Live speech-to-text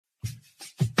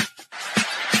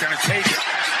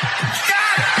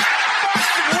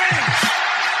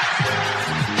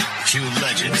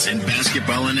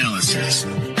analysis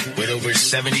with over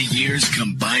 70 years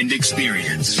combined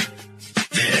experience.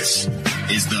 This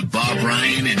is the Bob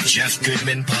Ryan and Jeff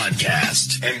Goodman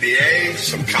podcast. NBA,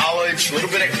 some college, a little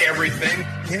bit of everything.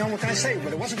 You know, what can I say?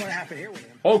 But it wasn't going to happen here with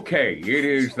him. Okay, it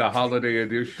is the holiday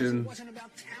edition.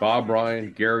 Bob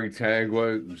Ryan, Gary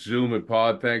Tangwa, Zoom and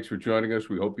Pod, thanks for joining us.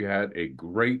 We hope you had a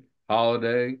great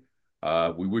holiday.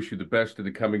 We wish you the best in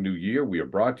the coming new year. We are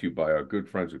brought to you by our good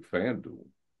friends at FanDuel.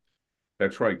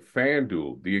 That's right,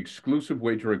 FanDuel, the exclusive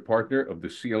wagering partner of the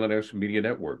CLNS Media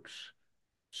Networks.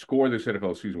 Score this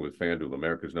NFL season with FanDuel,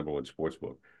 America's #1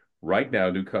 sportsbook. Right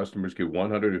now, new customers get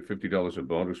 $150 in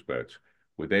bonus bets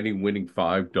with any winning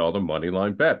 $5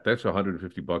 moneyline bet. That's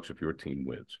 $150 if your team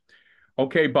wins.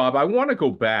 Okay, Bob, I want to go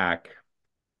back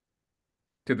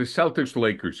to the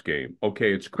Celtics-Lakers game.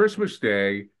 Okay, it's Christmas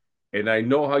Day, and I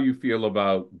know how you feel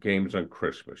about games on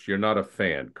Christmas. You're not a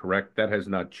fan, correct? That has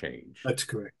not changed. That's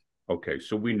correct. Okay,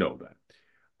 so we know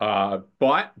that.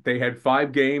 But they had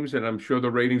 5 games, and I'm sure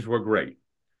the ratings were great.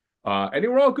 And they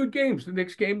were all good games. The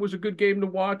Knicks game was a good game to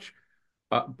watch.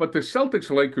 But the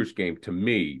Celtics-Lakers game, to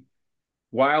me,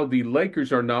 while the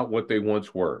Lakers are not what they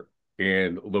once were,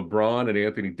 and LeBron and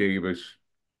Anthony Davis,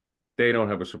 they don't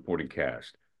have a supporting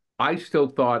cast, I still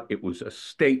thought it was a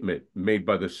statement made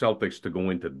by the Celtics to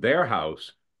go into their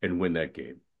house and win that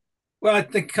game. Well, I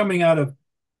think coming out of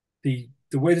the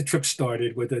way the trip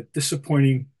started with a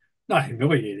disappointing, not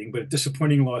humiliating, but a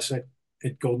disappointing loss at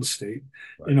Golden State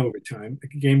in overtime, a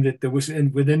game that was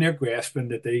within their grasp and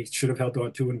that they should have held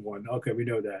on to and won. Okay, we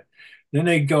know that. Then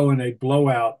they go and they blow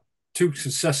out 2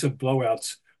 successive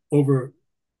blowouts over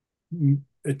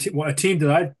a team that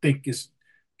I think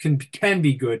can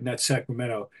be good, and that's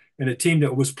Sacramento, and a team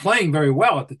that was playing very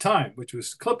well at the time, which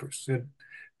was the Clippers, and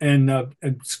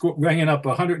bringing up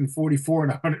 144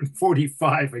 and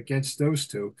 145 against those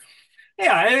two.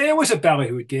 Yeah, it was a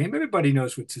ballyhooed game. Everybody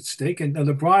knows what's at stake, and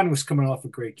LeBron was coming off a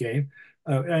great game,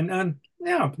 and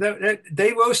yeah,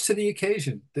 they rose to the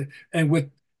occasion, and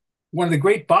with one of the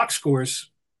great box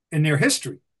scores in their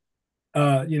history.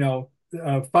 5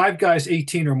 guys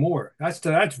 18 or more. That's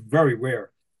very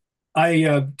rare.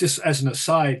 I just as an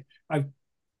aside, I've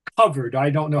covered. I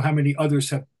don't know how many others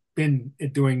have been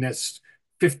doing this.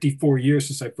 54 years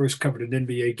since I first covered an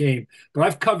NBA game, but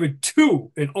I've covered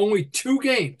 2 and only 2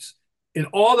 games in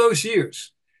all those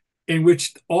years in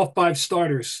which all 5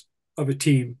 starters of a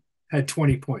team had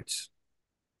 20 points.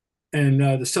 And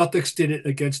the Celtics did it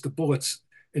against the Bullets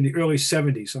in the early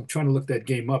 70s. I'm trying to look that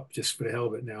game up just for the hell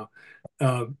of it now.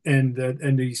 And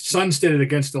the Suns did it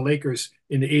against the Lakers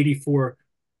in the '84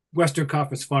 Western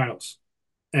Conference Finals.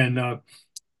 And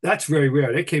that's very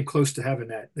rare. They came close to having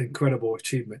that incredible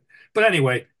achievement. But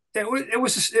anyway, it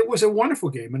was a wonderful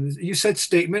game. And you said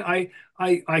statement.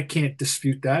 I can't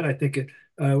dispute that. I think it.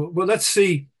 Well, let's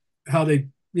see how they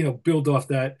build off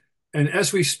that. And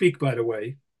as we speak, by the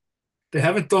way, they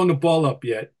haven't thrown the ball up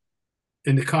yet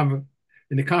in the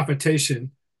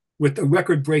confrontation with the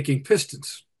record-breaking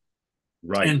Pistons.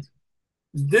 Right. And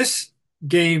this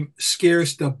game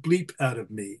scares the bleep out of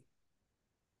me.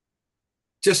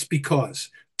 Just because.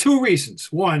 2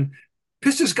 reasons. One,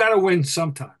 Pistons got to win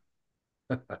sometime.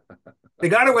 They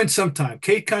got to win sometime.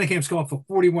 Kate Cunningham's going for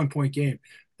a 41-point game.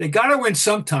 They got to win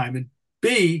sometime. And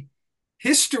B,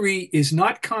 history is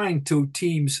not kind to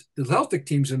teams, the Celtic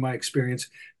teams, in my experience,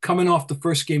 coming off the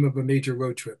first game of a major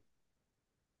road trip.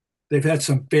 They've had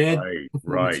some bad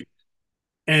right.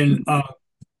 And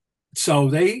so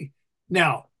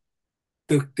now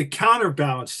the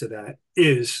counterbalance to that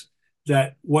is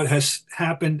that what has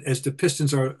happened as the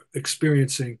Pistons are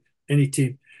experiencing any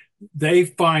team, they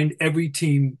find every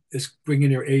team is bringing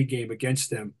their A game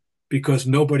against them because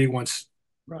nobody wants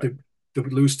to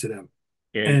lose to them.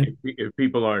 And if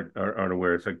people aren't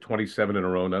aware, it's like 27 in a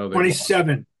row now.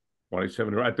 27.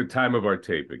 27 at the time of our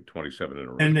taping, 27 in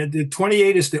a row. And the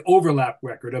 28 is the overlap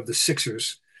record of the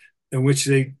Sixers, in which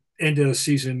they ended a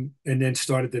season and then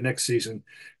started the next season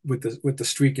with the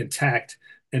streak intact.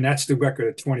 And that's the record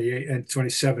of 28 and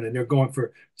 27. And they're going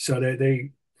for, so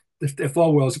they if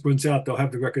all well runs out, they'll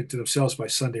have the record to themselves by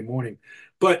Sunday morning.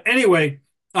 But anyway,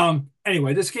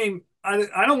 this game,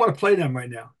 I don't want to play them right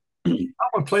now. I don't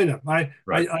want to play them. I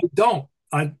don't.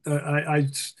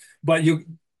 But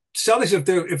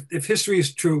Celtics, if history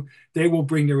is true, they will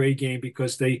bring their A game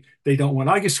because they don't want.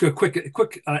 I'll just go a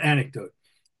quick anecdote.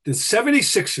 The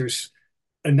 76ers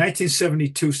in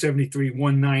 1972-73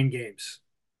 won 9 games.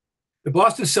 The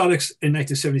Boston Celtics in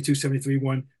 1972-73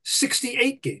 won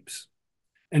 68 games.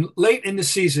 And late in the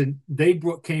season, they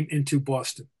came into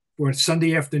Boston for a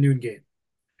Sunday afternoon game.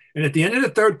 And at the end of the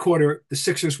third quarter, the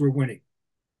Sixers were winning.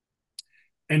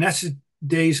 And that's the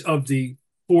days of the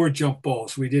 4 jump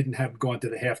balls. We didn't have gone to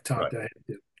the halftime Right. that I had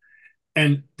to do.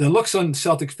 And the looks on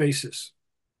Celtics faces,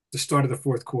 the start of the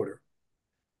fourth quarter.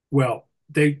 Well,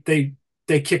 they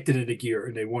kicked it into gear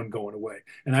and they won going away.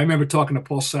 And I remember talking to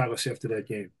Paul Silas after that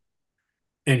game,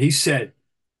 and he said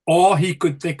all he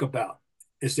could think about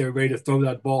as they were ready to throw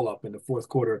that ball up in the fourth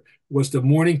quarter was the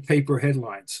morning paper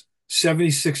headlines: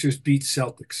 76ers beat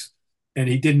Celtics, and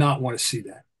he did not want to see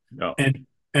that. No. And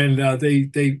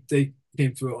they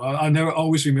came through. I'll never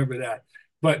always remember that.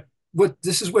 But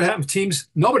this is what happens. Teams,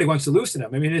 nobody wants to lose to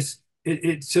them. I mean,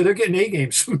 so they're getting A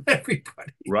games from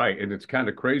everybody. Right. And it's kind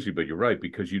of crazy, but you're right,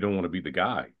 because you don't want to be the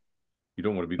guy. You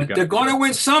don't want to be the But guy. they're going to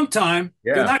win sometime.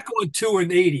 They're Yeah. not going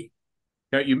 2-80.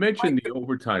 Now, you mentioned the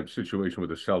overtime situation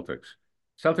with the Celtics.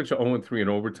 Celtics are 0-3 in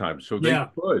overtime, so Yeah.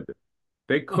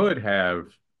 they could have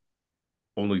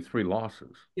only 3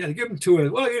 losses. Yeah, they give them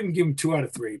 2. Well, you can give them 2 out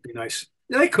of 3. It'd be nice.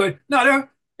 Yeah, they could. No,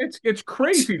 they're It's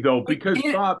crazy though, because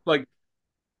Bob, like,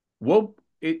 well,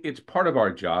 it's part of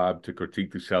our job to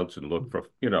critique the Celtics and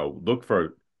look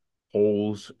for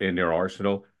holes in their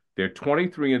arsenal. They're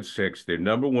 23-6. They're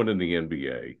number 1 in the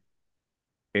NBA.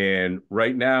 And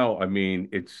right now, I mean,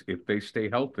 it's if they stay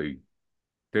healthy,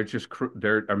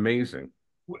 they're amazing.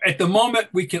 at the moment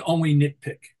we can only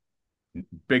nitpick.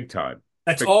 Big time.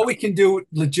 That's Big all time. we can do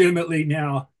legitimately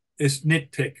now is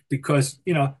nitpick because,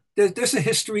 there's a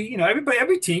history,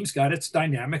 every team's got its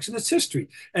dynamics and its history.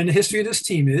 And the history of this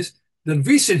team is the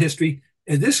recent history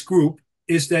in this group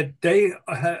is that they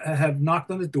have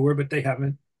knocked on the door, but they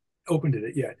haven't opened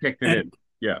it yet. Kicked it in.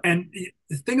 Yeah. And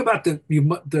the thing about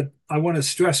the I want to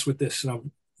stress with this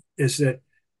is that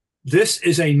this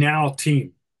is a now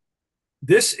team.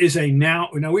 This is a now.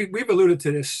 Now we've alluded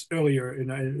to this earlier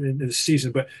in the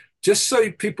season, but just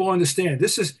so people understand,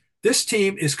 this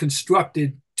team is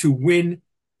constructed to win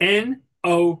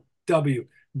NOW.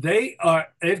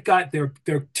 They've got their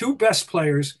 2 best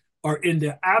players are in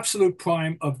the absolute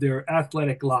prime of their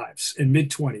athletic lives in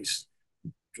mid-20s,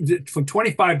 from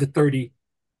 25 to 30.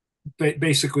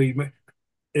 Basically,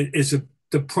 is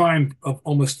the prime of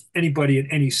almost anybody in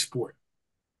any sport.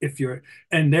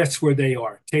 And that's where they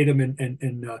are. Tatum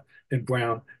and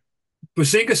Brown.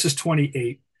 Porzingis is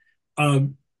 28.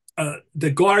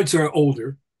 The guards are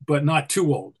older, but not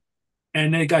too old.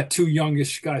 And they got 2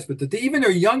 youngish guys, but even their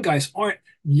young guys aren't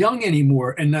young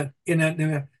anymore. And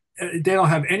they don't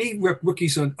have any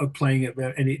rookies on playing it.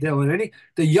 They don't have any.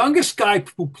 The youngest guy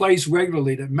who plays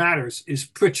regularly that matters is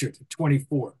Pritchard,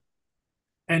 24.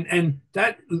 And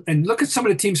look at some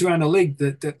of the teams around the league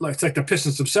that it's like the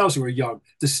Pistons themselves who are young.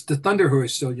 The Thunder who are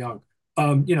still young.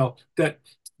 That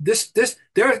this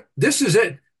is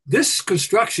it. This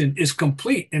construction is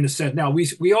complete in a sense. Now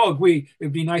we all agree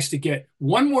it'd be nice to get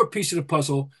one more piece of the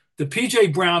puzzle. The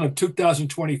PJ Brown of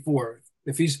 2024.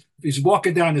 If he's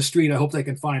walking down the street, I hope they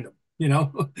can find him.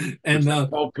 And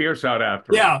Paul Pierce out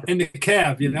after. Yeah, in the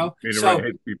cab. So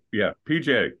right. Yeah,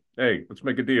 PJ. Hey, let's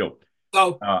make a deal.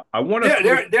 So I want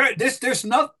to. There's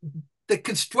not the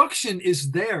construction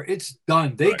is there. It's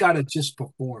done. They got to just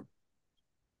perform.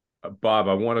 Bob,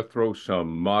 I want to throw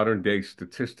some modern day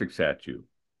statistics at you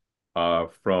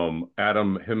from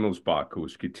Adam Himmelsbach, who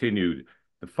has continued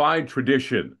the fine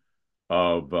tradition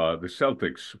of the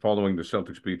Celtics following the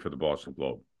Celtics beat for the Boston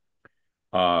Globe.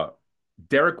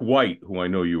 Derrick White, who I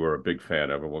know you are a big fan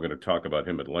of, and we're going to talk about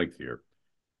him at length here.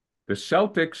 The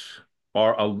Celtics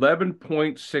are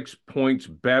 11.6 points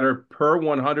better per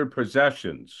 100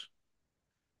 possessions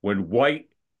when White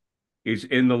is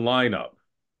in the lineup.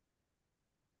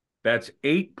 That's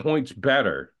 8 points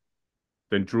better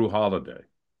than Drew Holiday.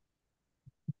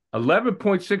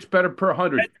 11.6 better per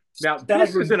 100. Now,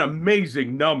 this is an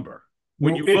amazing number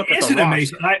when you look at the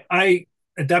roster. Amazing.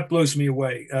 That blows me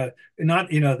away.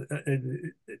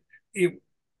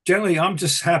 Generally, I'm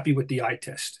just happy with the eye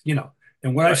test,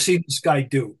 and what I've seen this guy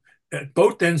do at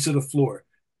both ends of the floor.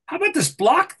 How about this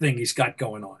block thing he's got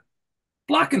going on?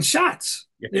 Blocking shots,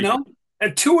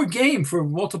 at 2 a game for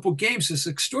multiple games is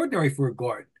extraordinary for a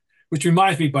guard. Which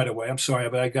reminds me, by the way, I'm sorry,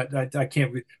 but I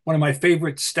can't read. One of my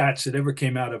favorite stats that ever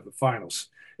came out of the finals.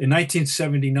 In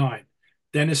 1979,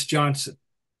 Dennis Johnson,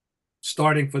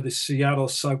 starting for the Seattle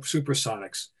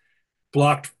Supersonics,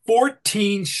 blocked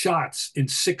 14 shots in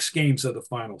 6 games of the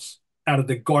finals out of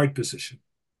the guard position.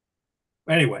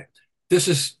 Anyway, this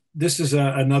is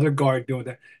another guard doing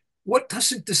that. What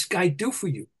doesn't this guy do for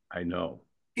you? I know.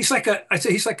 He's like a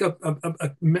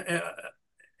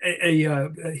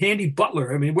handy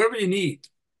butler. I mean, whatever you need,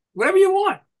 whatever you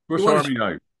want. Swiss Army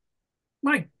knife.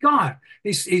 My God,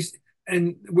 he's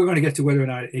and we're going to get to whether or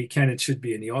not he can and should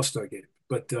be in the All-Star game.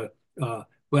 But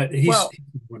But he's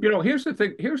Well, here's the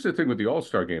thing. Here's the thing with the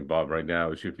All-Star game, Bob, right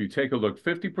now is if you take a look,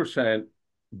 50%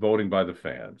 voting by the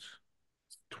fans,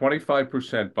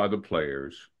 25% by the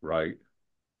players, right?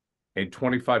 And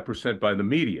 25% by the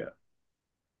media.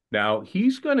 Now,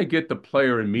 he's going to get the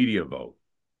player and media vote,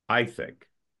 I think.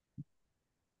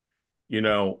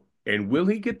 And will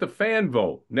he get the fan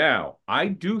vote? Now, I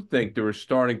do think there is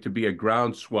starting to be a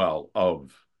groundswell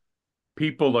of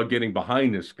people are getting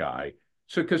behind this guy.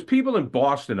 So, because people in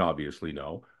Boston obviously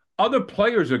know, other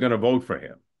players are going to vote for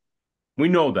him. We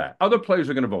know that. Other players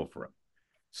are going to vote for him.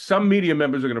 Some media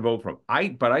members are going to vote for him.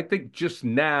 But I think just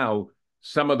now,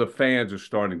 some of the fans are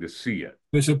starting to see it.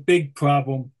 There's a big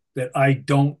problem that I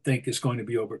don't think is going to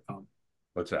be overcome.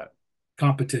 What's that?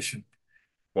 Competition.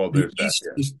 Well, there's that.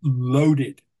 Yeah. Is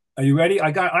loaded. Are you ready?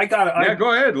 Yeah,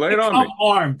 go ahead. Lay it on me.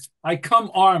 Armed. I come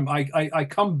armed. I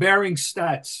come bearing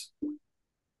stats.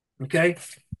 Okay?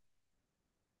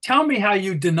 Tell me how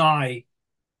you deny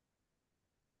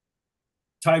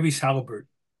Tyrese Halliburton.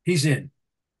 He's in.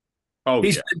 Oh,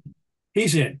 he's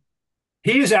in.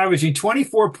 He is averaging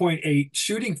 24.8,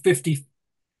 shooting 50,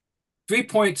 3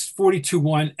 points,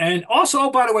 42-1, and also,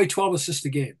 oh, by the way, 12 assists a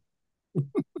game.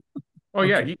 Oh,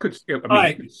 yeah, he could. I mean,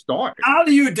 right. He could start. How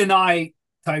do you deny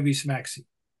Tyrese Maxey?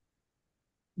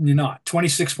 You're not.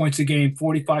 26 points a game,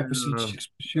 45%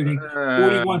 shooting,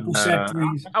 41%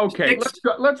 threes. Okay,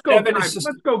 let's go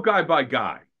guy by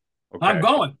guy. Okay? I'm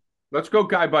going. Let's go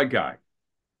guy by guy.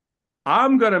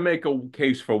 I'm going to make a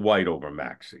case for White over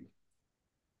Maxey.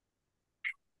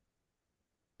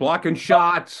 Blocking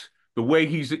shots, the way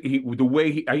he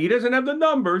doesn't have the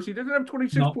numbers. He doesn't have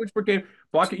 26 points per game.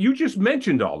 Blocking. You just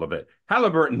mentioned all of it.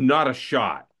 Halliburton, not a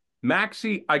shot.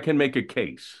 Maxey, I can make a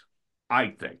case. I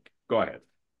think. Go ahead.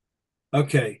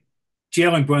 Okay.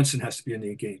 Jalen Brunson has to be in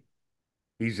the game.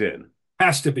 He's in.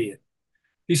 Has to be it.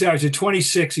 He's averaging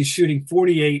 26. He's shooting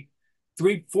 45%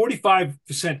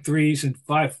 threes and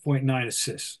 5.9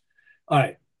 assists. All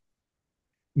right.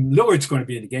 Lillard's going to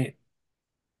be in the game.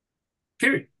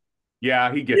 Period.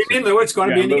 Yeah, he gets it. Lillard's going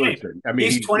to be in the game. I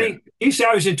mean, he's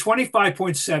averaging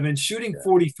 25.7, shooting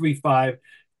 43.5,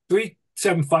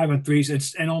 3.75 on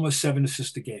threes, and almost 7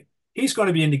 assists a game. He's going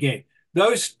to be in the game.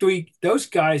 Those two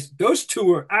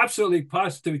are absolutely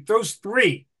positively, those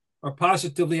three are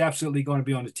positively absolutely going to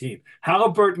be on the team.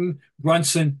 Halliburton,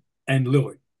 Brunson, and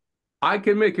Lillard. I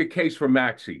can make a case for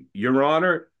Maxey. Your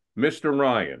Honor, Mr.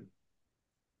 Ryan.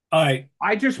 All right.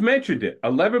 I just mentioned it.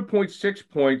 11.6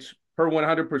 points per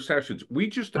 100 possessions. You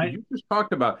just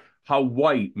talked about how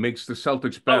White makes the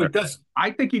Celtics better. Oh, it does.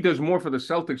 I think he does more for the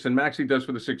Celtics than Maxey does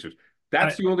for the Sixers.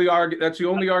 That's the only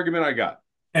argument I got.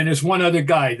 And there's one other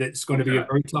guy that's going to be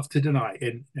very tough to deny,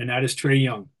 and that is Trae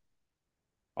Young.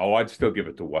 Oh, I'd still give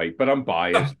it to White, but I'm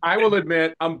biased. I will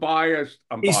admit I'm biased.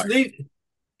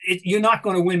 You're not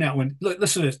going to win that one. Look,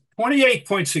 listen to this: 28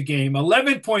 points a game,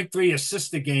 11.3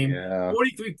 assists a game,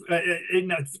 43,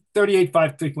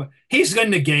 38.5 3-point. He's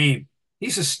in the game.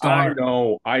 He's a star.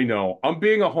 I know. I'm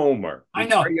being a homer. I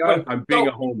know. I'm being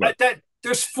a homer.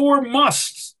 There's 4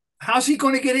 musts. How's he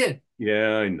going to get in?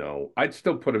 Yeah, I know. I'd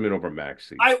still put him in over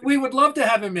Maxey. We would love to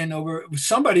have him in over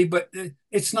somebody, but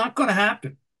it's not going to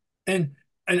happen. And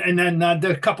then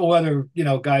there are a couple other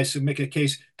guys who make a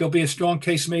case. There'll be a strong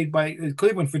case made by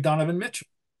Cleveland for Donovan Mitchell.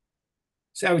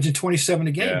 He's averaging 27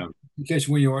 a game in case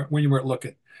when you weren't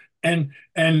looking, and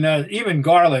even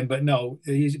Garland, but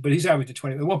he's averaging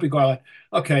 20. It won't be Garland.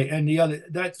 Okay, and the other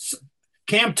that's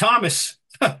Cam Thomas.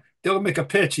 They'll make a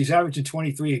pitch. He's averaging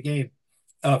 23 a game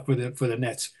for the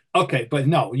Nets. Okay, but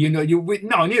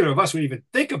neither of us would even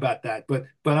think about that. But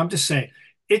I'm just saying.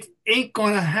 It ain't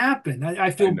going to happen. I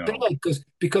feel bad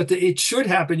because it should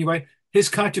happen. You're right. His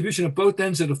contribution at both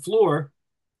ends of the floor,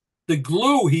 the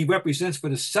glue he represents for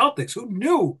the Celtics. Who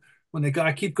knew when the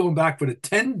guy keep going back for the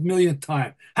 10 millionth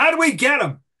time? How do we get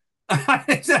him? How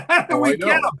do we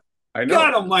get him? I know.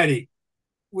 God Almighty!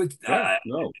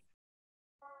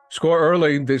 Score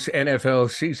early this NFL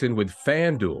season with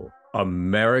FanDuel,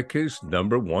 America's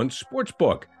 #1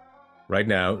 sportsbook. Right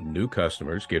now, new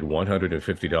customers get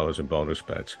 $150 in bonus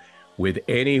bets with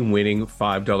any winning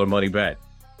 $5 money bet.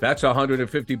 That's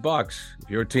 $150 if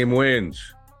your team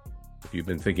wins. If you've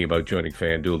been thinking about joining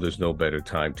FanDuel, there's no better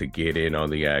time to get in on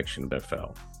the action than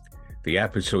NFL. The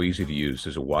app is so easy to use.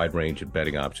 There's a wide range of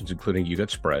betting options, including you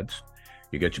got spreads,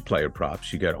 you got your player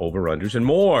props, you got over-unders, and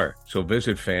more. So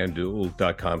visit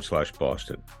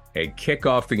FanDuel.com/Boston and kick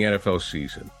off the NFL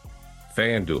season.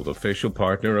 FanDuel, official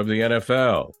partner of the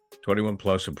NFL. 21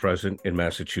 plus and present in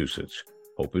Massachusetts.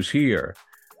 Hope is here.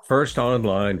 First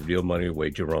online real money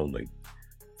wager only.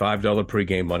 $5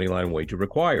 pregame moneyline wager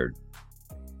required.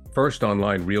 First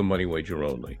online real money wager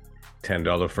only.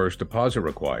 $10 first deposit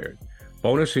required.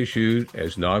 Bonus issued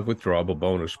as non-withdrawable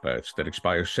bonus bets that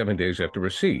expire 7 days after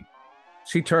receipt.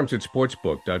 See terms at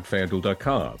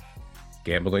sportsbook.fanduel.com.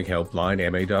 Gambling helpline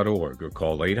ma.org or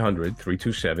call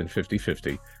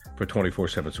 800-327-5050 for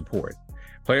 24/7 support.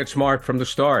 Play it smart from the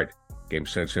start.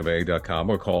 GameSenseMA.com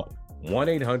or call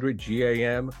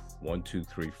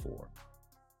 1-800-GAM-1234.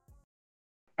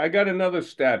 I got another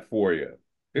stat for you.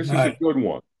 This is a good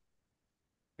one.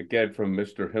 Again, from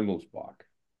Mr. Himmelsbach.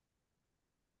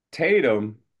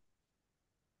 Tatum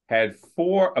had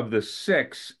 4 of the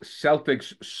 6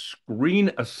 Celtics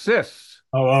screen assists.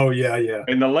 Yeah.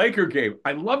 In the Laker game.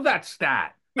 I love that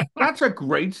stat. That's a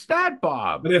great stat,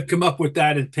 Bob. But they've come up with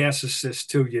that in pass assists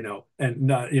too, you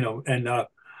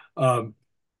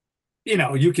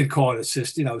could call it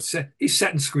assist. He's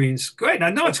setting screens. Great. I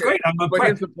know it's great. I'm but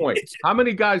here's the point: how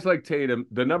many guys like Tatum,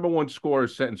 the number one scorer,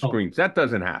 is setting screens? That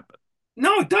doesn't happen.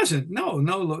 No, it doesn't. No.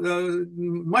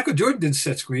 Michael Jordan didn't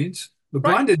set screens.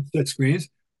 LeBron didn't set screens.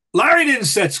 Larry didn't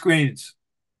set screens.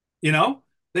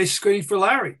 They screened for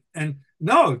Larry. And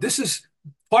no, this is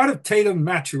part of Tatum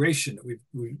maturation that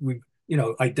we've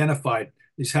identified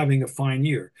is having a fine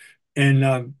year,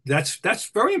 and that's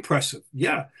very impressive.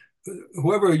 Yeah,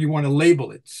 whoever you want to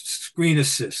label it, screen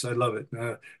assists. I love it.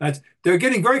 They're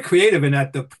getting very creative in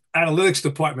that the analytics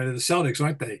department of the Celtics,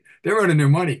 aren't they? They're earning their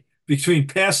money between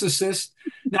pass assists.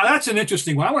 Now that's an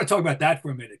interesting one. I want to talk about that for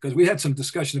a minute because we had some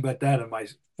discussion about that in my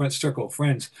circle of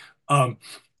friends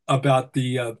about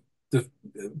the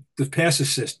pass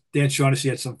assist. Dan Shaughnessy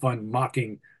had some fun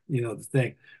mocking, the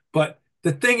thing. But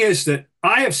the thing is that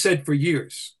I have said for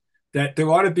years that there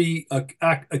ought to be a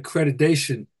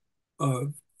accreditation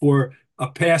for a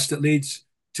pass that leads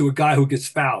to a guy who gets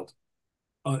fouled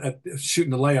at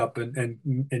shooting the layup and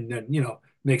then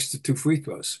makes the 2 free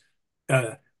throws,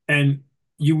 and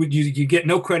you get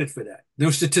no credit for that, no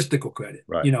statistical credit,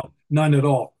 right. None at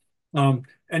all. And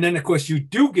then of course you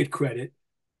do get credit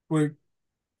for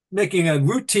making a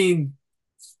routine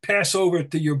pass over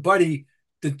to your buddy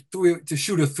to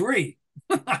shoot a 3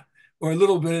 or a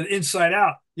little bit inside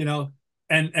out,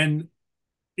 and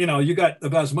you got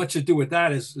about as much to do with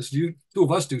that as you 2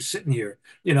 of us do sitting here,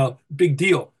 big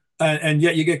deal. And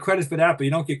yet you get credit for that, but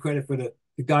you don't get credit for the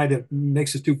guy that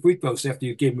makes the 2 free throws after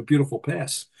you gave him a beautiful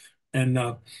pass. And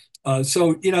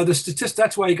so, the statistics,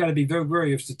 that's why you got to be very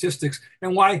wary of statistics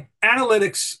and why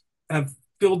analytics have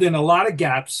filled in a lot of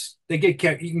gaps. You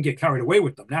can get carried away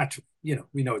with them naturally.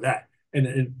 We know that.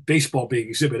 And baseball being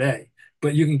exhibit A,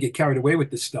 but you can get carried away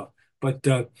with this stuff. But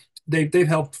they've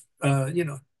helped,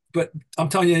 but I'm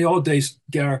telling you, in the old days,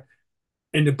 Gar,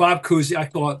 and the Bob Cousy, I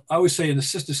always say an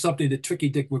assist is something that Tricky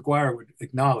Dick McGuire would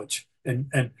acknowledge.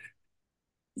 And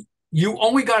you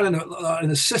only got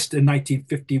an assist in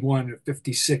 1951 or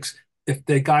 56 if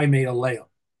the guy made a layup,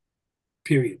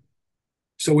 period.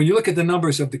 So when you look at the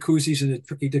numbers of the Cousies and the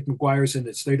Tricky Dick McGuires and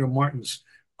the Slater Martins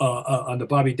on the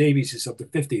Bobby Davieses of the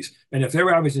 50s, and if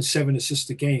they're averaging 7 assists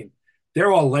a game,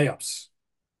 they're all layups.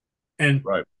 And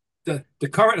right. the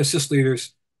current assist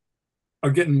leaders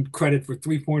are getting credit for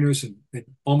 3-pointers and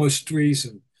almost threes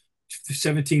and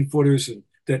 17-footers and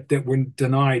that were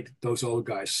denied those old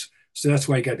guys. So that's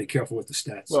why you got to be careful with the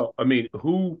stats. Well, I mean,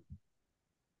 who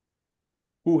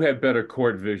had better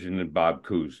court vision than Bob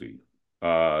Cousy?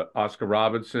 Oscar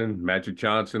Robertson, Magic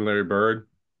Johnson, Larry Bird?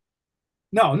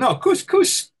 No.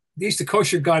 Coos, he's the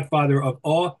kosher godfather of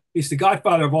all. He's the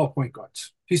godfather of all point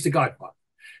guards. He's the godfather.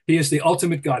 He is the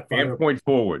ultimate godfather. And point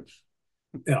forwards.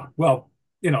 Yeah. Well,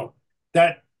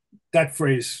 that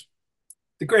phrase,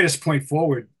 the greatest point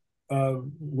forward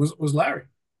was Larry.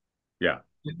 Yeah.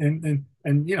 And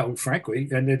frankly,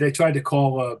 and they tried to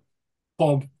call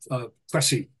Paul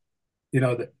Pressey.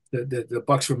 The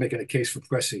Bucks were making a case for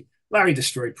Pressey. Larry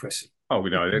destroyed Pressey. Oh,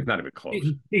 no, it's not even close.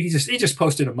 He just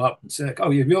posted him up and said, "Oh,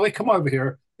 you really come over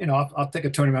here? I'll take a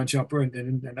turnaround jumper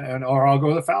and or I'll go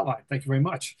to the foul line. Thank you very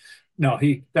much." No,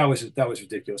 that was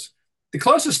ridiculous. The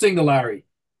closest thing to Larry,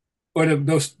 or the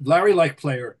most Larry-like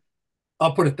player,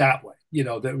 I'll put it that way.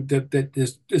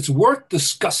 That it's worth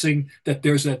discussing that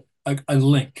there's a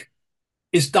link.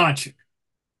 Is Doncic.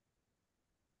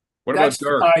 What about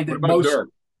Dirk?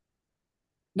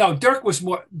 No, Dirk was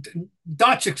more.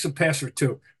 Doncic's a passer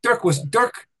too. Dirk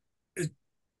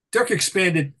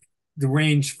expanded the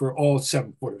range for all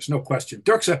 7-footers, no question.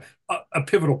 Dirk's a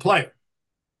pivotal player,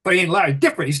 but he ain't Larry.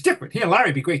 He's different. He and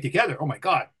Larry be great together. Oh my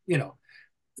God,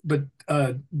 But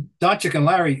Doncic and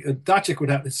Larry,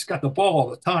 Doncic it's got the ball all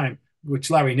the time, which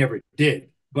Larry never did.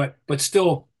 But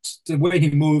still, the way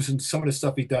he moves and some of the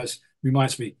stuff he does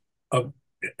reminds me of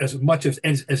as much as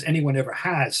anyone ever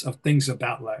has of things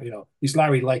about Larry. He's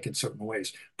Larry-like in certain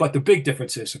ways. But the big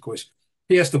difference is, of course,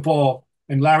 he has the ball,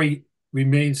 and Larry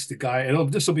remains the guy.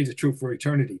 This will be the truth for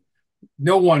eternity.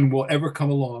 No one will ever come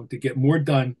along to get more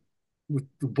done with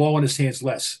the ball in his hands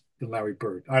less than Larry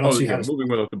Bird. I don't Oh see yeah, how to. moving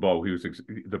without the ball, he was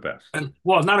the best.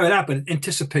 Well, not only that, but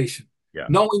anticipation, Yeah.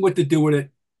 knowing what to do with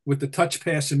it, with the touch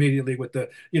pass immediately, with the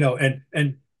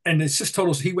and assist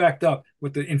totals he racked up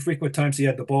with the infrequent times he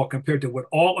had the ball compared to what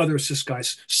all other assist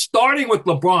guys, starting with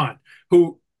LeBron,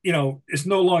 who is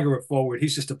no longer a forward.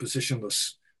 He's just a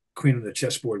positionless queen of the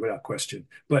chessboard without question.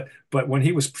 But when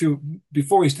he was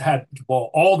before he had the ball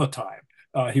all the time,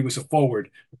 he was a forward,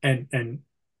 and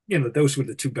those were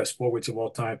the two best forwards of all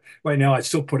time. Right now, I'd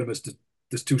still put him as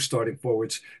the two starting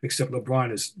forwards, except LeBron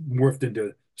has morphed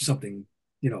into something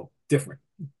different.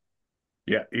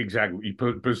 Yeah, exactly. He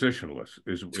put positionless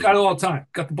He's got it all the time.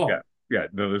 Got the ball. Yeah, yeah.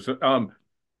 No, there's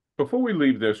before we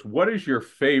leave this, what is your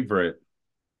favorite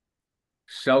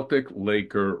Celtic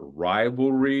Laker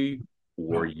rivalry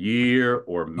or year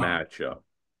or matchup?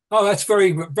 Oh, that's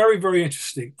very, very, very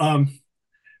interesting.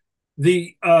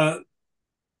 The uh,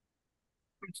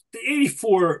 the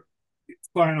 '84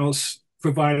 finals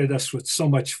provided us with so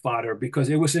much fodder because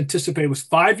it was anticipated. It was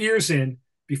 5 years in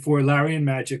before Larry and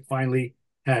Magic finally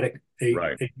had a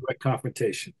Right. direct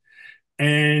confrontation.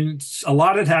 And a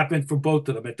lot had happened for both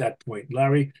of them at that point.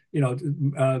 Larry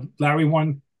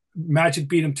won. Magic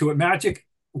beat him to it. Magic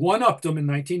one-upped them in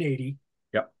 1980.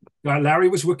 Yep. Larry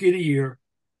was Rookie of the Year,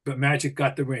 but Magic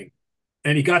got the ring.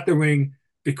 And he got the ring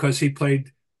because he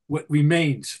played what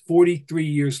remains 43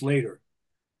 years later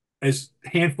as a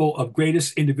handful of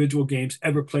greatest individual games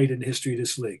ever played in the history of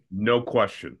this league. No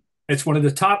question. It's one of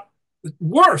the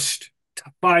worst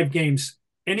top 5 games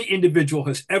any individual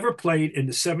has ever played in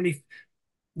the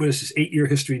 8-year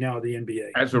history now of the NBA.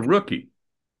 As a rookie.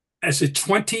 As a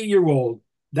 20-year-old,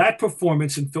 that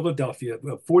performance in Philadelphia,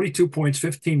 42 points,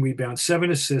 15 rebounds,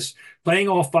 7 assists, playing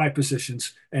all 5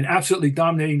 positions, and absolutely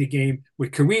dominating the game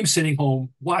with Kareem sitting home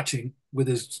watching with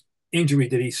his injury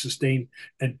that he sustained,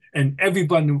 and every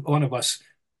one of us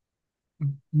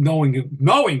knowing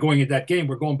going into that game,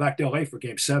 we're going back to LA for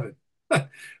Game 7.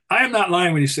 I am not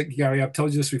lying when you say, Gary, I've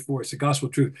told you this before. It's the gospel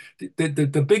truth.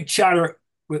 The big chatter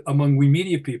among we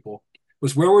media people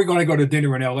was where we're going to go to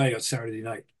dinner in LA on Saturday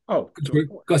night. Oh,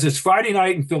 because it's Friday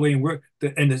night in Philly,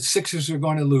 and the Sixers are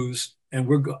going to lose, and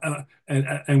we're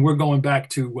going back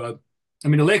to. The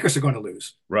Lakers are going to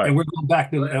lose, right? And we're going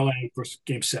back to LA for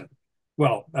Game 7.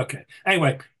 Well, okay.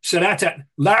 Anyway, so that's it.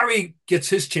 Larry gets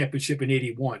his championship in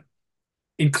 '81,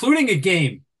 including a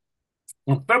game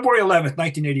on February 11th,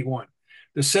 1981.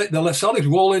 The Celtics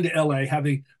roll into LA,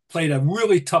 having played a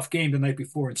really tough game the night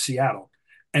before in Seattle,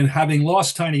 and having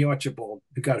lost Tiny Archibald,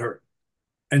 who got hurt.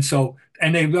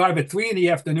 And they arrive at 3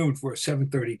 p.m. for a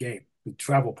 7:30 game with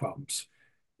travel problems.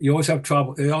 You always have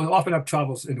trouble. You often have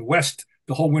troubles in the West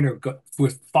the whole winter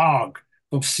with fog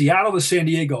from Seattle to San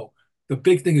Diego. The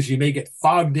big thing is you may get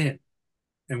fogged in,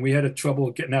 and we had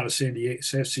trouble getting out of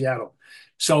Seattle.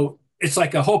 So it's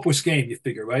like a hopeless game, you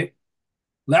figure, right?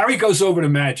 Larry goes over to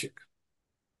Magic.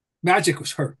 Magic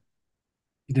was hurt.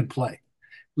 He didn't play.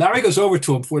 Larry goes over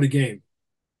to him for the game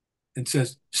and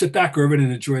says, "Sit back, Irvin,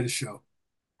 and enjoy the show."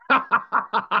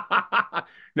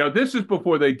 Now, this is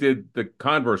before they did the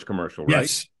Converse commercial,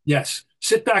 right? Yes.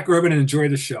 Sit back, Urban, and enjoy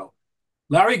the show.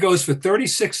 Larry goes for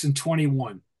 36 and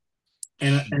 21,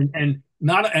 and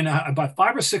about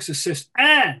 5 or 6 assists,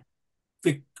 and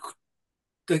the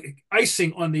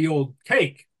icing on the old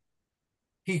cake.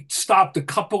 He stopped a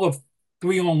couple of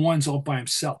 3-on-1s all by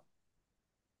himself.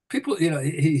 People,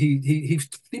 he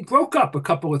broke up a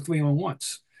couple of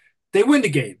 3-on-1s. They win the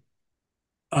game,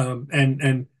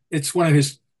 and it's one of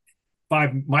his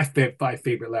my 5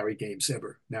 favorite Larry games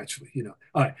ever, naturally,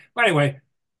 All right. But anyway,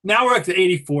 now we're up to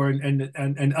 '84, and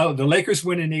the Lakers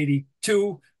win in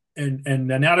 '82, and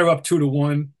now they're up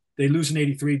 2-1. They lose in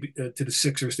 '83 to the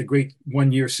Sixers, the great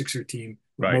one-year Sixer team,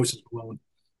 right. Moses Malone,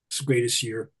 it's the greatest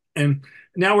year. And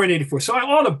now we're in '84. So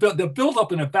all the build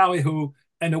up in the ballyhoo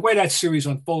and the way that series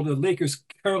unfolded, the Lakers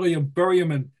bury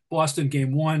them in Boston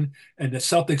Game 1, and the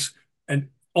Celtics and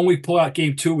only pull out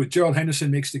Game 2 with Gerald Henderson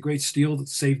makes the great steal that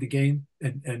saved the game,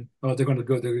 and they're going to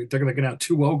go down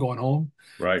 2-0 going home.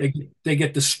 Right. They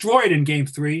get destroyed in Game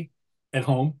 3 at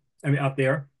home. Out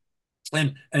there,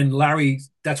 and Larry.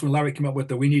 That's when Larry came up with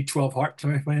the "We need 12 heart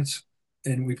transplants,"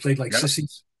 and we played like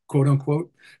sissies, quote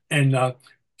unquote. And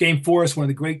Game 4 is one of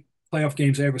the great playoff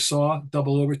games I ever saw,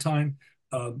 double overtime.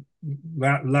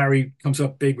 Larry comes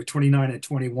up big with 29 and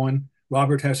 21.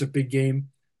 Robert has a big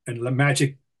game, and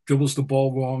Magic dribbles the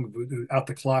ball wrong out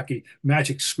the clock.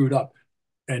 Magic screwed up,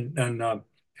 and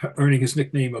earning his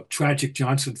nickname of Tragic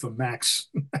Johnson from Max.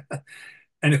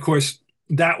 And of course,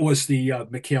 that was the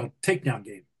McHale takedown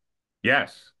game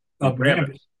Yes. With of Rambis,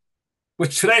 Rambis.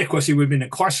 which today, of course, he would have been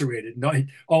incarcerated. No,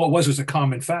 all it was a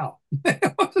common foul.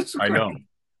 It was I great. know. It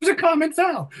was a common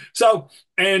foul. So,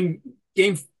 and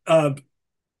game 5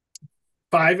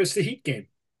 is the Heat game.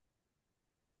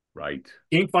 Right.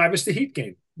 Game 5 is the Heat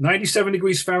game. 97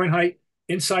 degrees Fahrenheit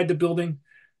inside the building.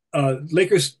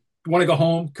 Lakers want to go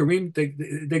home. Kareem,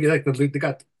 they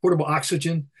got portable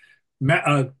oxygen.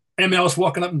 ML's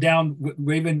walking up and down,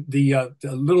 waving the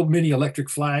little mini electric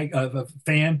flag of a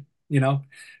fan,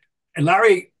 And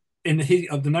Larry, in the heat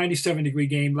of the 97-degree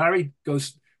game, Larry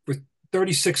goes for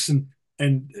 36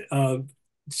 and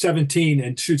 17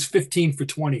 and shoots 15 for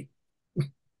 20.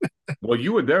 Well,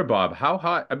 you were there, Bob. How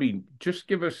hot? I mean, just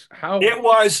give us how. It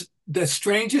was the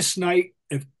strangest night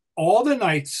of all the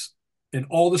nights in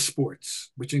all the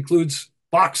sports, which includes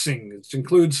boxing, which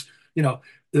includes,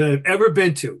 that I've ever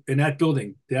been to in that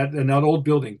building, in that old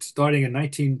building, starting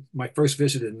in my first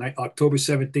visit in October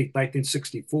 17th,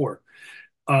 1964.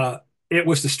 It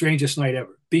was the strangest night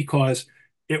ever because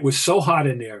it was so hot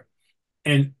in there,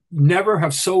 and never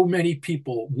have so many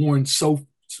people worn so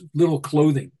little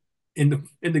clothing in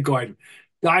the garden.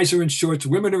 Guys are in shorts,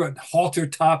 women are in halter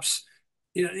tops.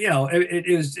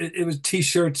 It was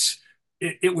t-shirts.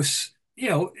 It was,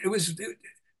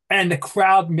 and the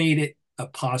crowd made it a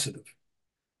positive.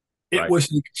 It Right.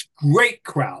 was a great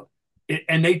crowd,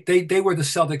 and they were the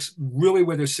Celtics really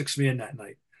were their sixth man that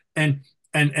night, and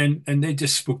they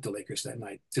just spooked the Lakers that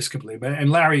night, just completely. And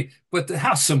Larry, but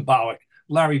how symbolic!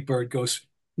 Larry Bird goes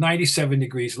 97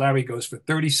 degrees. Larry goes for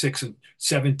 36 and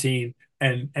 17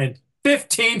 and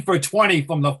 15 for 20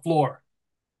 from the floor.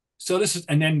 So this is,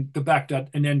 and then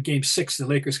and then game 6, the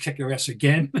Lakers kick their ass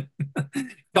again,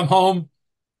 come home,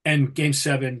 and game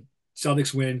 7,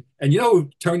 Celtics win. And you know who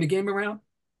turned the game around?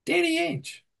 Danny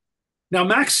Ainge. Now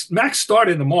Max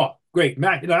started them off. Great.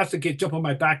 Max, I have to jump on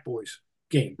my back boys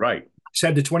game. Right. Max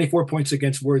had the 24 points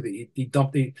against Worthy. He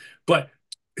dumped but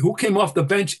who came off the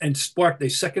bench and sparked a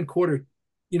second quarter,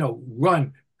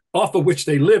 run off of which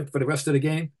they lived for the rest of the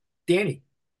game? Danny.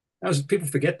 People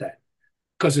forget that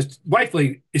because it's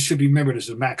rightfully it should be remembered as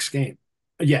a Max game.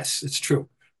 Yes, it's true.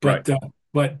 But Right.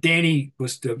 But Danny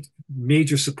was the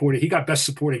major supporter. He got best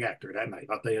supporting actor that night.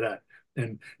 I'll tell you that.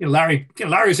 And Larry's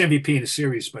MVP in the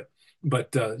series, but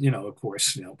of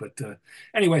course, but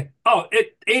anyway,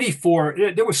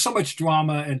 84. There was so much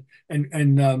drama and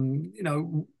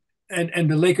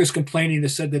the Lakers complaining. They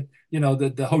said that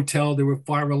the hotel there were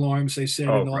fire alarms. They said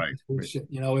Oh, and all right. this bullshit.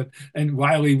 And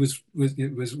Riley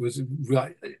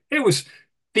it was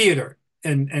theater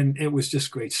and it was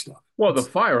just great stuff. Well, the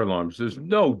fire alarms, there's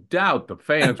no doubt the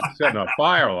fans were setting up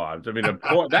fire alarms. I mean, of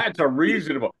course, that's a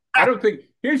reasonable. I don't think,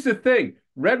 here's the thing.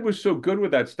 Red was so good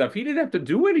with that stuff. He didn't have to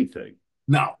do anything.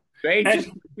 No, He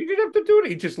didn't have to do it.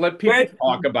 He just let people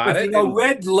talk about it.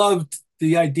 Red loved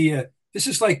the idea. This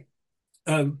is like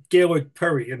Gaylord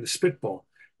Perry in the Spitball.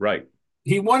 Right.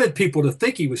 He wanted people to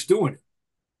think he was doing it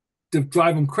to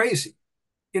drive him crazy.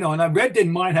 And Red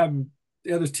didn't mind having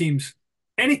the other teams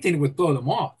anything that would throw them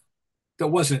off that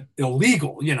wasn't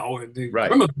illegal,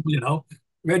 Right. criminal,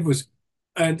 Red was,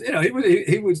 and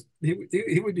he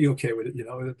would be okay with it,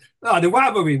 the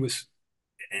rivalry was,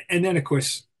 and then of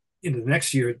course, the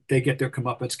next year they get their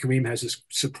comeuppance. Kareem has his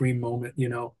supreme moment,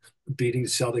 beating the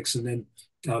Celtics, and then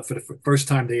for the first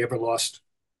time they ever lost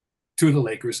to the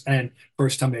Lakers, and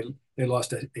first time they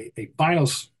lost a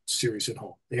finals series at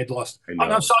home. They had lost.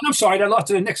 I'm sorry, they lost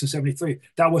to the Knicks in '73.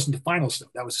 That wasn't the finals though.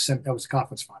 That was the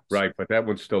conference finals. Right, but that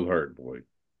one still hurt, boy.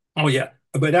 Oh yeah,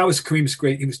 but that was Kareem's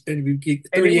great. He was 38.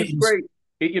 It was great.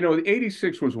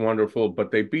 86 was wonderful,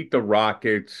 but they beat the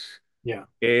Rockets. Yeah,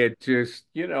 it just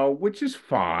which is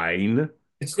fine.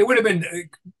 It would have been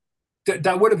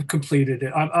that would have completed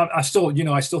it. I still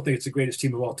think it's the greatest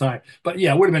team of all time. But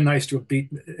yeah, it would have been nice to have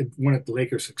one at the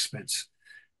Lakers' expense.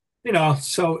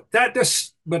 So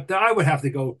but I would have to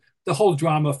go the whole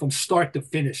drama from start to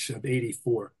finish of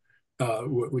 '84. There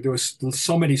was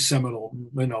so many seminal,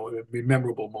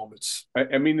 memorable moments.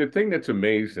 I mean, the thing that's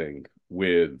amazing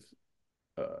with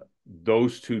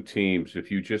those two teams,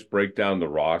 if you just break down the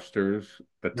rosters,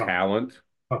 the talent,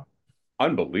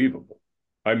 unbelievable.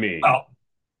 I mean,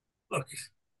 look,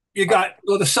 you got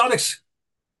the Celtics.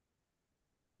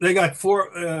 They got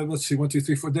 4. Let's see, 1, 2,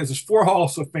 3, 4. There's 4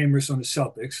 Halls of Famers on the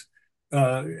Celtics,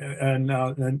 and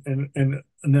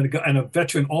then a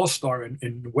veteran All-Star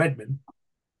in Wedman,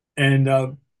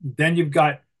 and then you've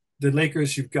got the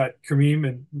Lakers. You've got Kareem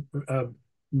and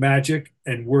Magic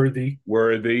and Worthy.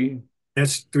 Worthy.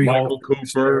 That's 3 Michael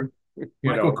Cooper.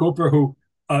 Michael Cooper, who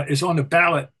is on the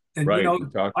ballot. And, Right. We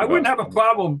talked I wouldn't about have a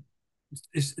problem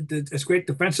as great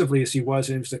defensively as he was,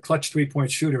 and he was a clutch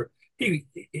 3-point shooter.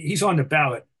 He's on the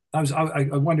ballot. I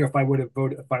wonder if I would have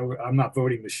voted if I were. I'm not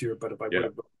voting this year, but if I would yeah.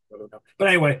 have voted, I don't know. But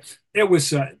anyway, it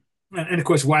was, and of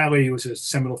course Wiley was a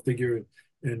seminal figure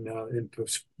in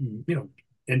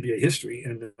NBA history,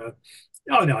 and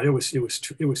oh no, it was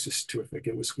just terrific.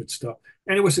 It was good stuff,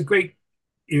 and it was a great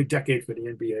decade for the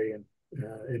NBA and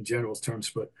in general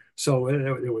terms. But so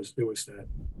it was that.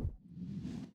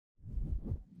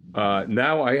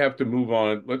 Now I have to move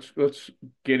on. Let's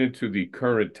get into the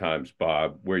current times,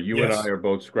 Bob, where you and I Yes. are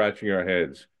both scratching our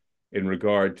heads in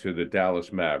regard to the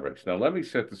Dallas Mavericks. Now, let me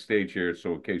set the stage here,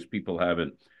 so in case people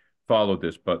haven't followed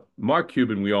this, but Mark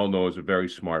Cuban, we all know, is a very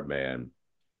smart man.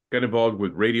 Got involved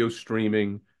with radio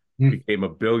streaming, became a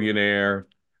billionaire,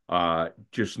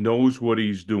 just knows what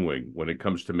he's doing when it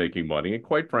comes to making money, and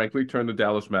quite frankly, turned the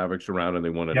Dallas Mavericks around and they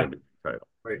won an Yeah. NBA title.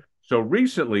 Right. So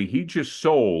recently, he just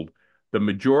sold the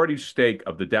majority stake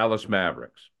of the Dallas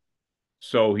Mavericks.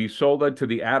 So he sold that to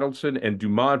the Adelson and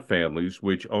Dumont families,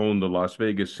 which own the Las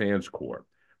Vegas Sands Corp,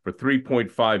 for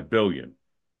 $3.5 billion.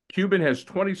 Cuban has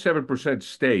 27%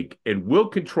 stake and will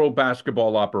control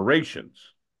basketball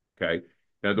operations. Okay.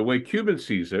 Now, the way Cuban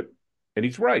sees it, and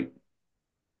he's right,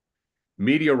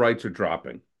 media rights are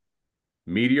dropping.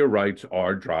 Media rights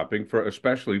are dropping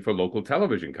especially for local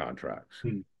television contracts.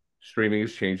 Streaming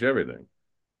has changed everything.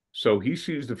 So he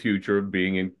sees the future of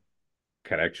being in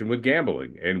connection with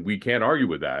gambling, and we can't argue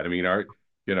with that. I mean,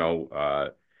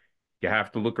 you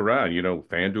have to look around.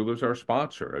 FanDuel is our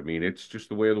sponsor. I mean, it's just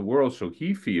the way of the world. So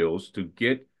he feels to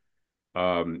get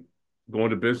going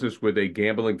to business with a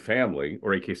gambling family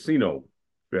or a casino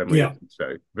family, I should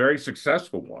say, very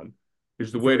successful one,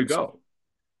 is the way to go.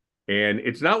 And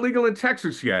it's not legal in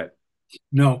Texas yet.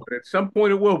 No, but at some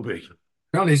point it will be.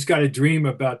 Apparently, he's got a dream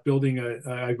about building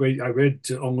I read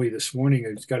only this morning.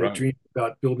 He's got a dream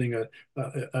about building an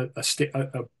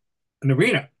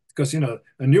arena because a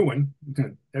new one.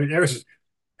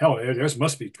 Theirs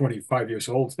must be 25 years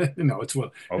old. It's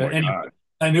God.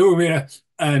 A new arena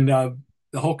and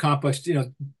the whole complex.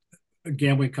 A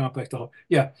gambling complex. Oh,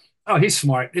 he's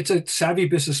smart. It's a savvy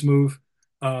business move,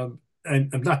 and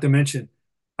not to mention,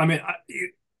 I mean,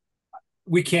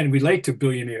 we can relate to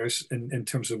billionaires in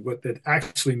terms of what that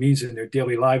actually means in their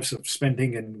daily lives of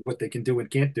spending and what they can do and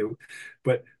can't do.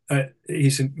 But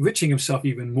he's enriching himself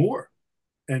even more.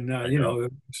 And,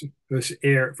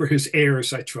 for his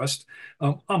heirs, I trust.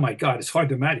 Oh, my God, it's hard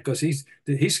to imagine because he's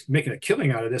making a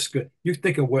killing out of this. You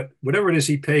think of whatever it is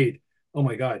he paid. Oh,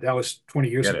 my God, that was 20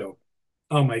 years ago.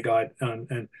 Oh, my God.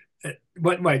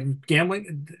 But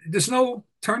gambling, there's no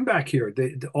turn back here.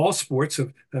 All sports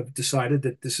have decided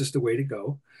that this is the way to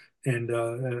go, and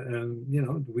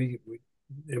we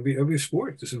every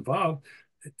sport is involved,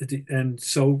 and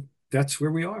so that's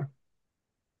where we are.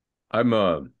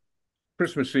 I'm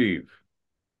Christmas Eve.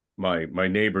 My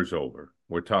neighbor's over.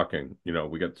 We're talking.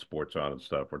 We got the sports on and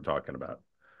stuff. We're talking about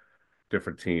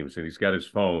different teams, and he's got his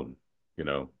phone.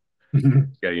 Yeah,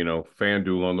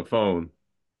 FanDuel on the phone,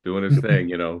 doing his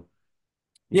thing.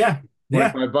 Yeah.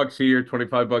 25 bucks here,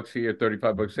 25 bucks here,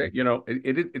 35 bucks here.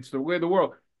 It's the way of the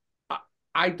world.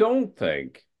 I don't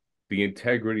think the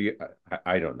integrity,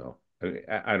 I don't know.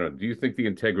 I don't know. Do you think the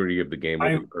integrity of the game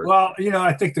will be hurt? Well,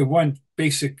 I think the one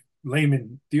basic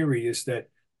layman theory is that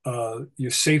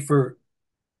you're safer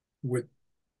with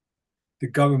the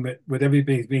government, with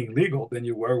everything being legal than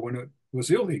you were when it was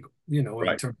illegal,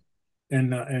 Right.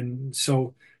 And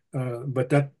so, but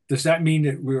does that mean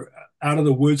that we're out of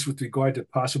the woods with regard to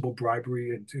possible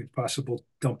bribery and to possible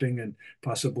dumping and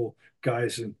possible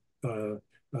guys and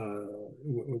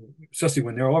especially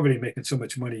when they're already making so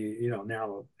much money,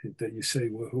 now that you say,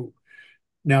 well, who?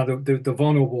 Now the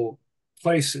vulnerable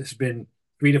place has been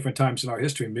 3 different times in our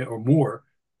history or more,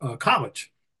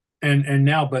 college, and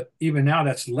now, but even now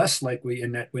that's less likely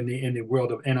in the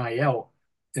world of NIL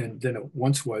than it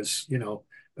once was.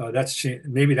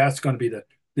 Maybe that's going to be the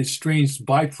strange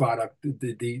byproduct,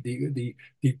 the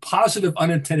positive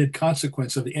unintended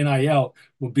consequence of the NIL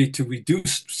will be to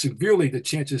reduce severely the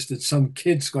chances that some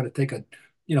kid's going to take a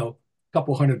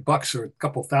couple $100 or a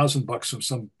couple $1,000 from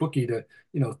some bookie to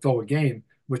throw a game,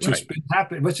 which has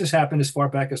happened as far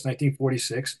back as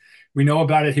 1946. We know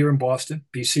about it here in Boston.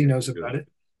 BC knows about it,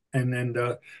 and then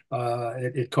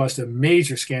it caused a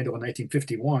major scandal in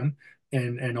 1951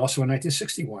 and also in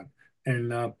 1961,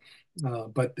 and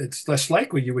but it's less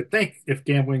likely, you would think, if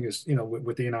gambling is,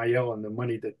 with the NIL and the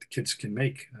money that the kids can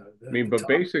make. But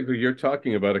basically, you're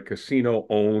talking about a casino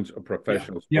owns a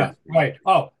professional sports team. Right.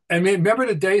 Oh, I mean, remember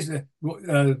the days that,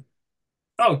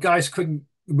 guys couldn't,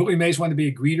 Willie Mays wanted to be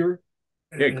a greeter,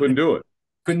 Yeah, couldn't do it.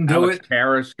 Couldn't do Alex it.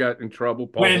 Karras got in trouble.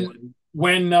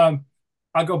 When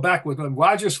I'll go back with when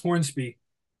Rogers Hornsby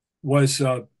was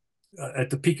at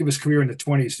the peak of his career in the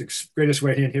 20s, the greatest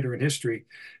right-hand hitter in history,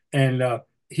 and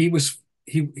he was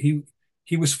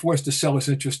he was forced to sell his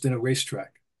interest in a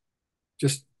racetrack,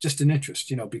 just an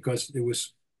interest, because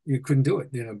you couldn't do it,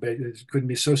 but it couldn't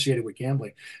be associated with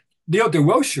gambling. Neil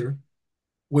DeRocher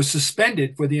was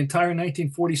suspended for the entire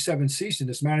 1947 season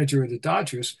as manager of the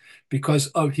Dodgers because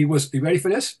of you ready for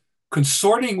this?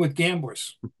 Consorting with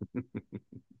gamblers.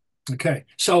 Okay,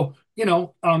 so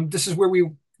this is where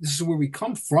we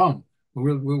come from.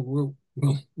 We're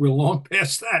long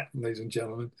past that, ladies and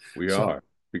gentlemen. We are,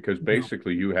 because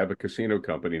basically you have a casino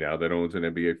company now that owns an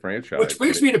NBA franchise. Which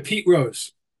brings me to Pete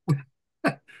Rose.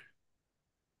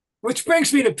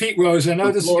 I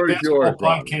know this is a basketball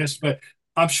podcast, but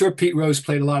I'm sure Pete Rose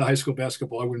played a lot of high school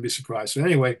basketball. I wouldn't be surprised. So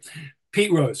anyway,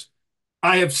 Pete Rose,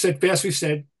 I have steadfastly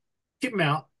said, keep him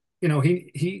out.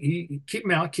 He keep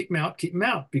him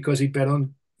out because he bet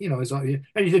on his own,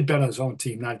 and he did bet on his own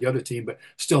team, not the other team. But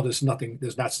still, that's not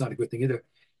a good thing either.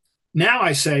 Now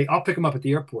I say I'll pick him up at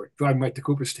the airport, drive him right to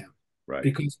Cooperstown, right?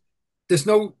 Because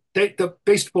the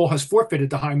baseball has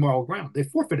forfeited the high moral ground. They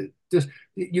forfeited.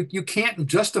 You can't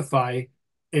justify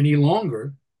any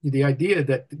longer the idea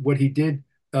that what he did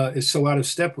is so out of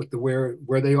step with where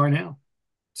they are now.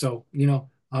 So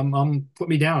I'm put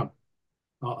me down.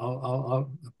 I'll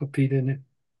put Pete in it.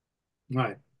 All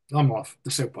right, I'm off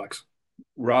the soapbox.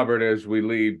 Robert, as we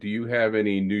leave, do you have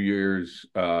any New Year's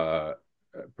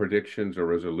predictions or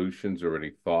resolutions or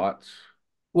any thoughts?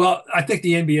 Well, I think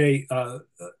the NBA,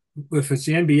 if it's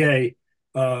the NBA,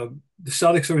 the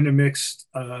Celtics are in the mix.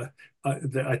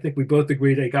 I think we both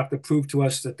agree they got to prove to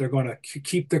us that they're going to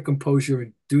keep their composure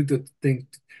and do the thing,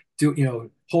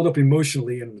 hold up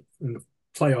emotionally in the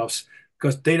playoffs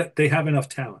because they have enough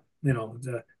talent.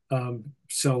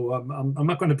 So I'm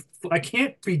not going to. I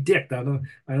can't predict. I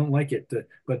don't like it,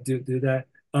 but do that.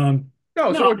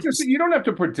 So just you don't have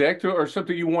to predict or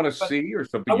something you want to see or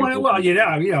something.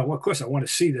 Well, of course, I want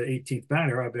to see the 18th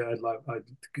banner. I'd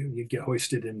get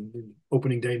hoisted in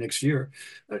opening day next year.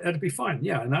 That'd be fine.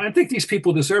 Yeah, and I think these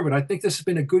people deserve it. I think this has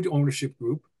been a good ownership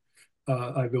group.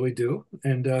 I really do,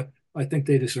 and I think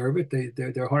they deserve it.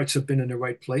 Their hearts have been in the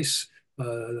right place.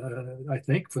 I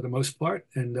think for the most part,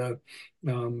 and I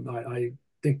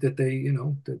think that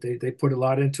they put a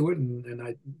lot into it,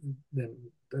 and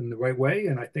in the right way,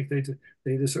 and I think they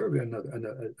deserve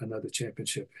another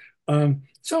championship.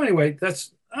 So anyway,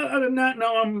 that's other than that.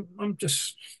 No, I'm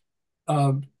just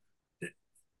one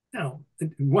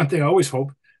thing I always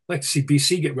hope, I'd like to see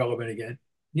BC get relevant again.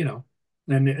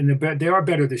 And they are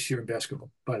better this year in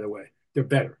basketball. By the way, they're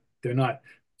better. They're not.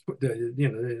 I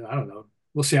don't know.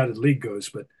 We'll see how the league goes,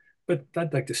 but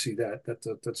I'd like to see that.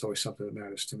 That's always something that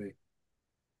matters to me.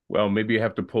 Well, maybe you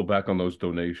have to pull back on those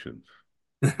donations.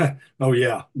 Oh,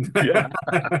 yeah. Yeah.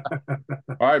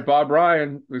 All right, Bob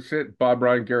Ryan. That's it. Bob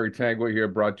Ryan, Gary Tangway here,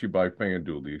 brought to you by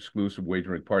FanDuel, the exclusive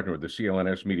wagering partner of the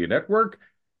CLNS Media Network.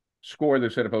 Score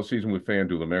this NFL season with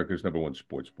FanDuel, America's #1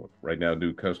 sportsbook. Right now,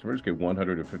 new customers get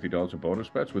 $150 in bonus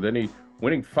bets with any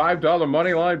winning $5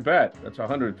 money line bet. That's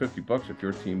 $150 if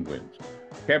your team wins.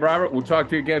 Okay, Robert, we'll talk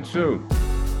to you again soon.